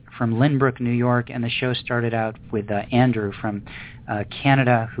 Keith from Lyndbrook, New York. And the show started out with Andrew from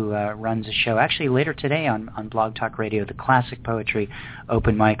Candada, who runs a show actually later today on Blog Talk Radio, the Classic Poetry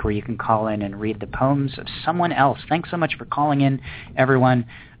Open Mic, where you can call in and read the poems of someone else. Thanks so much for calling in, everyone.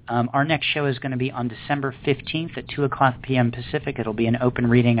 Our next show is going to be on December 15th at 2 o'clock p.m. Pacific. It'll be an open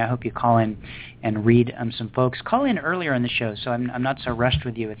reading. I hope you call in and read some folks. Call in earlier in the show, so I'm not so rushed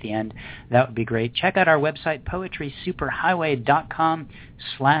with you at the end. That would be great. Check out our website,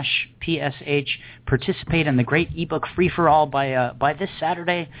 poetrysuperhighway.com/PSH. Participate in the great ebook free-for-all by this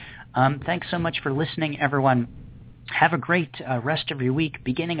Saturday. Thanks so much for listening, everyone. Have a great rest of your week,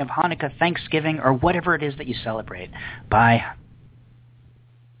 beginning of Hanukkah, Thanksgiving, or whatever it is that you celebrate. Bye.